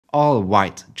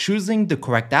Alright, choosing the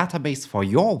correct database for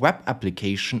your web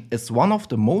application is one of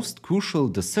the most crucial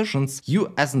decisions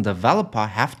you as a developer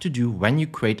have to do when you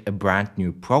create a brand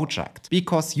new project.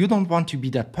 Because you don't want to be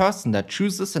that person that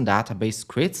chooses a database,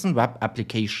 creates a web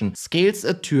application, scales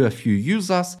it to a few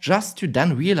users, just to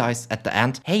then realize at the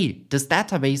end, hey, this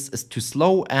database is too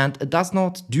slow and it does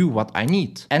not do what I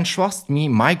need. And trust me,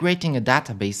 migrating a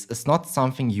database is not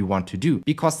something you want to do,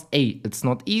 because A, it's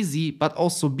not easy, but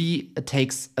also B, it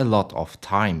takes a lot of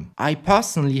time. I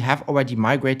personally have already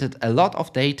migrated a lot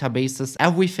of databases,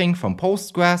 everything from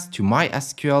Postgres to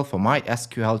MySQL, from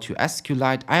MySQL to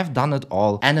SQLite. I have done it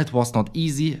all and it was not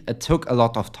easy, it took a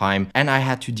lot of time and I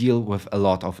had to deal with a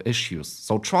lot of issues.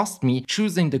 So trust me,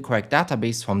 choosing the correct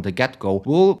database from the get-go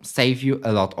will save you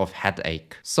a lot of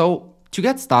headache. So to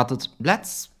get started,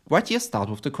 let's right here start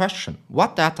with the question,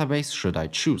 what database should I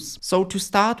choose? So to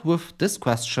start with this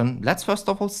question, let's first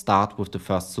of all start with the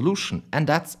first solution, and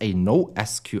that's a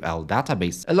NoSQL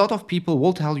database. A lot of people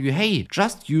will tell you, hey,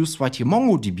 just use right here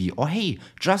MongoDB, or hey,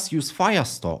 just use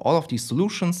Firestore. All of these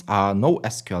solutions are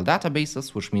NoSQL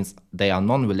databases, which means they are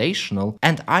non-relational,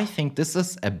 and I think this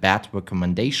is a bad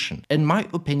recommendation. In my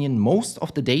opinion, most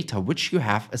of the data which you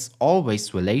have is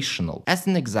always relational. As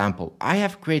an example, I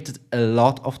have created a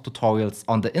lot of tutorials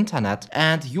on the internet,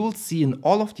 and you'll see in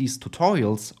all of these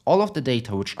tutorials, all of the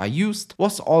data which I used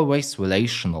was always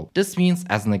relational. This means,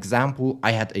 as an example,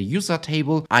 I had a user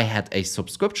table, I had a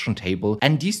subscription table,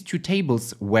 and these two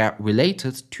tables were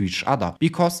related to each other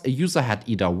because a user had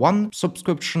either one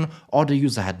subscription or the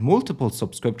user had multiple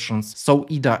subscriptions, so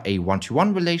either a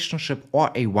one-to-one relationship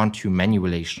or a one-to-many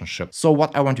relationship. So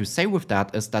what I want to say with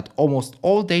that is that almost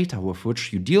all data with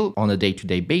which you deal on a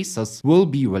day-to-day basis will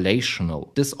be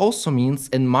relational. This also means,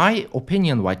 in my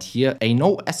opinion right here, a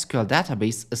NoSQL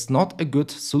database is not a good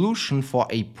solution for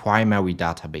a primary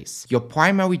database. Your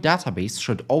primary database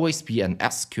should always be an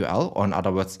SQL, or in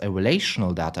other words, a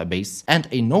relational database, and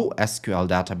a NoSQL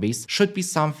database should be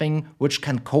something which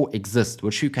can coexist,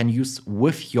 which you can use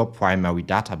with your primary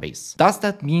database. Does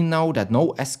that mean now that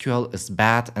NoSQL is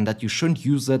bad and that you shouldn't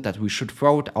use it, that we should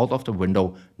throw it out of the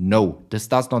window? No, this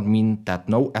does not mean that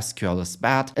NoSQL is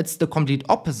bad. It's the complete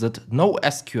opposite.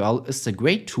 NoSQL is a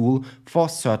great tool for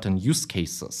certain use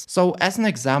cases. So as an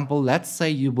example, let's say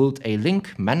you build a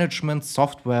link management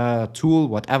software tool,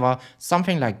 whatever,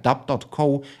 something like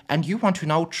dub.co, and you want to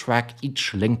now track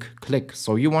each link click.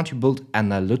 So you want to build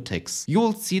analytics. You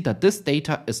will see that this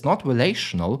data is not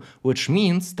relational, which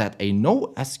means that a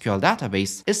NoSQL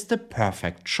database is the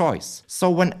perfect choice. So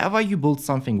whenever you build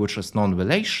something which is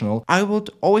non-relational, I would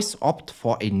always opt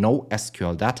for a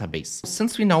NoSQL database.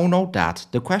 Since we now know that,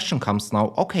 the question comes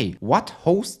now, okay, what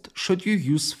host should you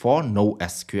use for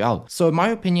NoSQL? So in my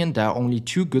opinion, there are only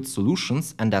two good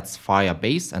solutions, and that's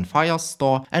Firebase and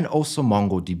Firestore, and also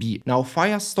MongoDB. Now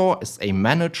Firestore is a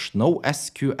managed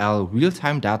NoSQL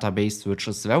real-time database which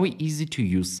is very easy to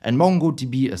use, and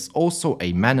MongoDB is also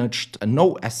a managed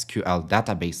NoSQL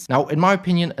database. Now in my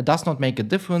opinion, it does not make a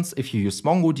difference if you use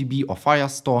MongoDB or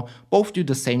Firestore. Both do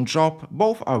the same job,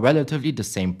 both are relatively the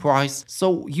same price,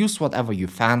 so use whatever you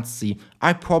fancy.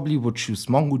 I probably would choose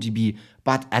MongoDB,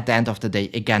 but at the end of the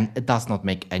day, again, it does not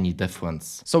make any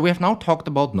difference. So we have now talked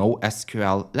about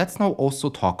NoSQL. Let's now also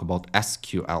talk about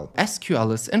SQL.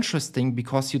 SQL is interesting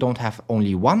because you don't have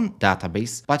only one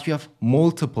database, but you have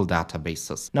multiple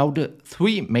databases. Now the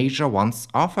three major ones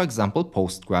are, for example,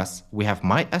 Postgres, we have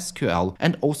MySQL,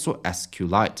 and also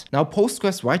SQLite. Now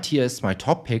Postgres right here is my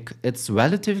top pick. It's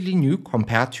relatively new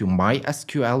compared to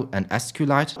MySQL and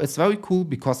SQLite. It's very cool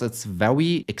because it's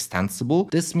very extensible.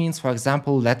 This means, for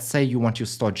example, let's say you want to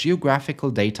store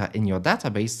geographical data in your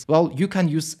database, well, you can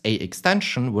use a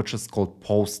extension which is called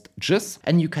PostgreSQL,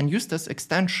 and you can use this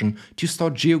extension to store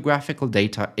geographical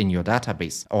data in your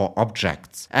database or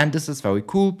objects. And this is very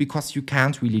cool because you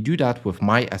can't really do that with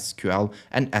MySQL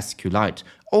and SQLite.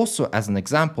 Also, as an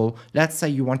example, let's say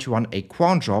you want to run a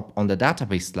cron job on the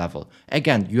database level.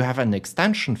 Again, you have an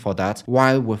extension for that,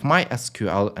 while with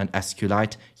MySQL and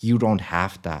SQLite, you don't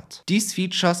have that. These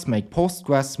features make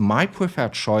Postgres my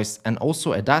preferred choice and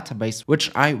also a database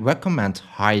which I recommend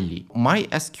highly.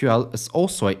 MySQL is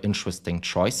also an interesting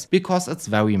choice because it's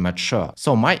very mature.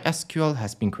 So MySQL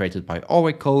has been created by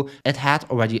Oracle. It had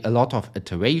already a lot of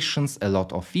iterations, a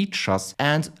lot of features,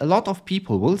 and a lot of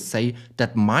people will say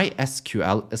that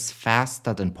MySQL MySQL is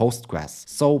faster than Postgres.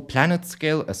 So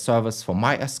PlanetScale, a service for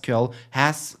MySQL,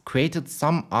 has created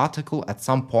some article at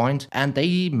some point, and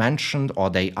they mentioned or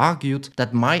they argued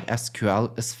that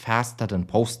MySQL is faster than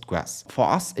Postgres. For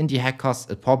us indie hackers,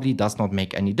 it probably does not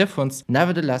make any difference.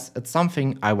 Nevertheless, it's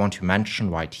something I want to mention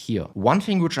right here. One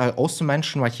thing which I also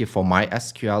mention right here for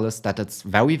MySQL is that it's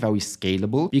very, very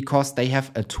scalable because they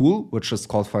have a tool which is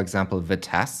called, for example,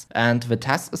 Vitess. And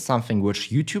Vitess is something which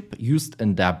YouTube used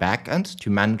in their backend to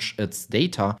manage its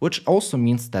data, which also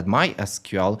means that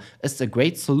MySQL is a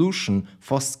great solution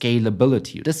for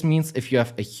scalability. This means if you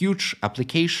have a huge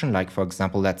application, like for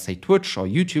example, let's say Twitch or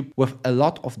YouTube with a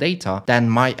lot of data, then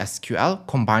MySQL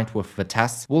combined with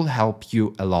Vitess will help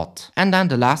you a lot. And then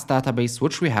the last database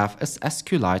which we have is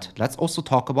SQLite. Let's also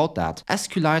talk about that.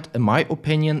 SQLite, in my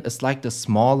opinion, is like the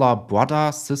smaller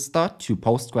brother sister to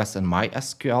Postgres and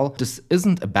MySQL. This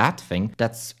isn't a bad thing.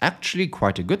 That's actually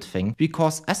quite a good thing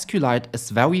because SQLite is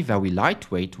very, very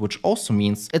lightweight, which also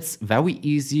means it's very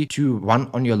easy to run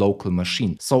on your local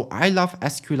machine. So I love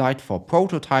SQLite for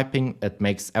prototyping. It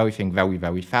makes everything very,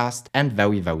 very fast and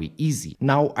very, very easy.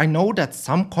 Now, I know that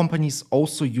some companies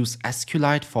also use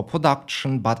SQLite for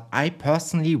production, but I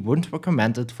personally wouldn't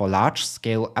recommend it for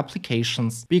large-scale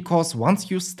applications because once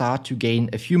you start to gain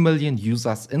a few million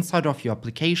users inside of your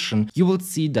application, you will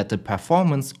see that the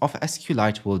performance of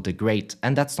SQLite will degrade,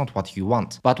 and that's not what you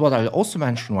want. But what I'll also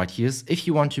mention right here is if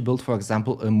you want to build, for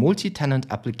example, a multi-tenant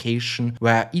application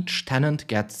where each tenant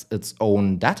gets its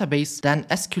own database, then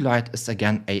SQLite is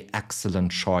again an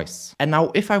excellent choice. And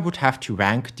now if I would have to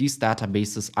rank these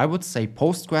databases, I would say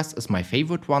Postgres is my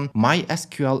favorite one,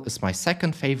 MySQL is my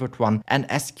second favorite one, and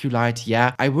SQLite,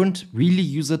 yeah, I wouldn't really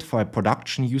use it for a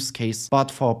production use case,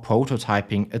 but for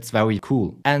prototyping, it's very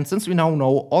cool. And since we now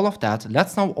know all of that,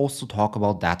 let's now also talk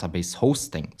about database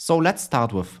hosting. So let's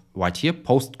start with right here,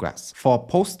 Postgres. For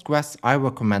Postgres, I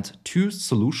recommend two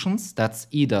solutions. That's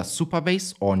either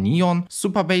Supabase or Neon.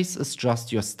 Supabase is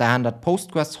just your standard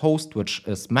Postgres host, which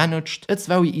is managed. It's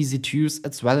very easy to use,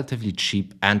 it's relatively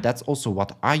cheap, and that's also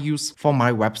what I use for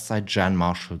my website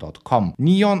janmarshall.com.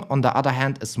 Neon, on the other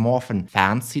hand, is more of a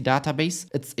fancy database.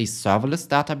 It's a serverless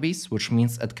database, which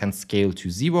means it can scale to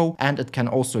 0, and it can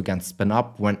also again spin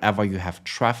up whenever you have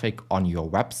traffic on your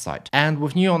website. And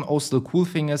with Neon, also the cool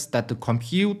thing is that the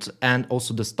compute and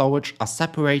also the storage are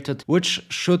separated, which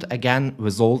should again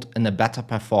result in a better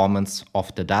performance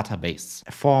of the database.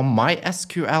 For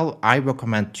MySQL, I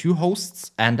recommend two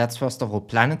hosts, and that's first of all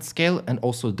PlanetScale and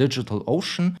also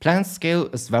DigitalOcean.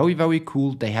 PlanetScale is very, very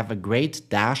cool. They have a great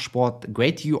dashboard,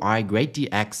 great UI, great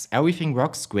DX, everything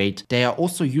works great. They are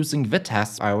also using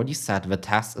Vitess. I already said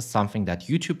Vitess is something that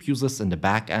YouTube uses in the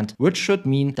backend, which should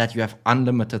mean that you have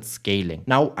unlimited scaling.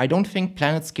 Now, I don't think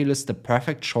PlanetScale is the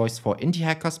perfect choice for indie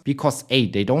hackers because A,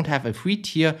 they don't have a free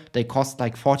tier, they cost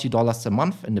like $40 a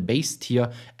month in the base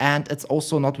tier, and it's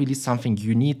also not really something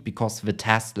you need because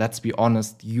Vitess, let's be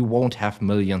honest, you won't have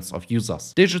millions of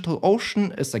users.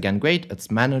 DigitalOcean is again great,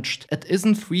 it's managed, it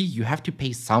isn't free, you have to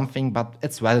pay something, but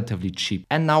it's relatively cheap.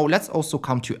 And now let's also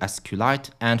come to SQLite,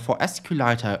 and for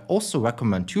SQLite I also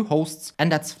recommend two hosts, and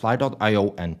that's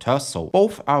Fly.io and Terso.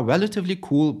 Both are relatively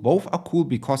cool, both are cool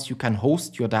because you can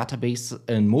host your database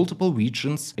in multiple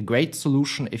regions, a great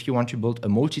solution if you want to build a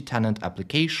multi-tenant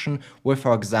application with,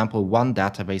 for example, one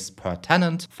database per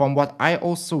tenant. From what I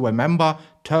also remember,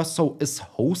 Terso is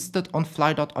hosted on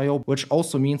Fly.io, which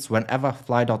also means whenever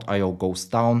Fly.io goes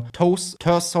down,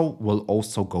 Terso will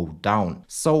also go down.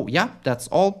 So yeah, that's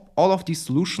all. All of these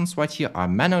solutions right here are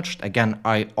managed. Again,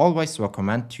 I always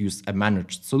recommend to use a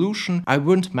managed solution. I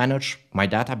wouldn't manage my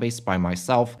database by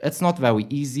myself. It's not very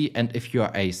easy, and if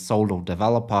you're a solo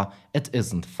developer, it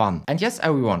isn't fun. And yes,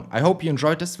 everyone, I hope you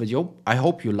enjoyed this video. I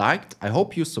hope you liked. I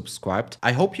hope you subscribed.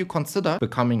 I hope you consider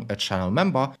becoming a channel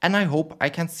member, and I hope I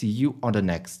can see you on the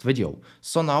next video.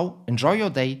 So now, enjoy your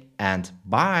day and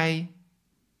bye!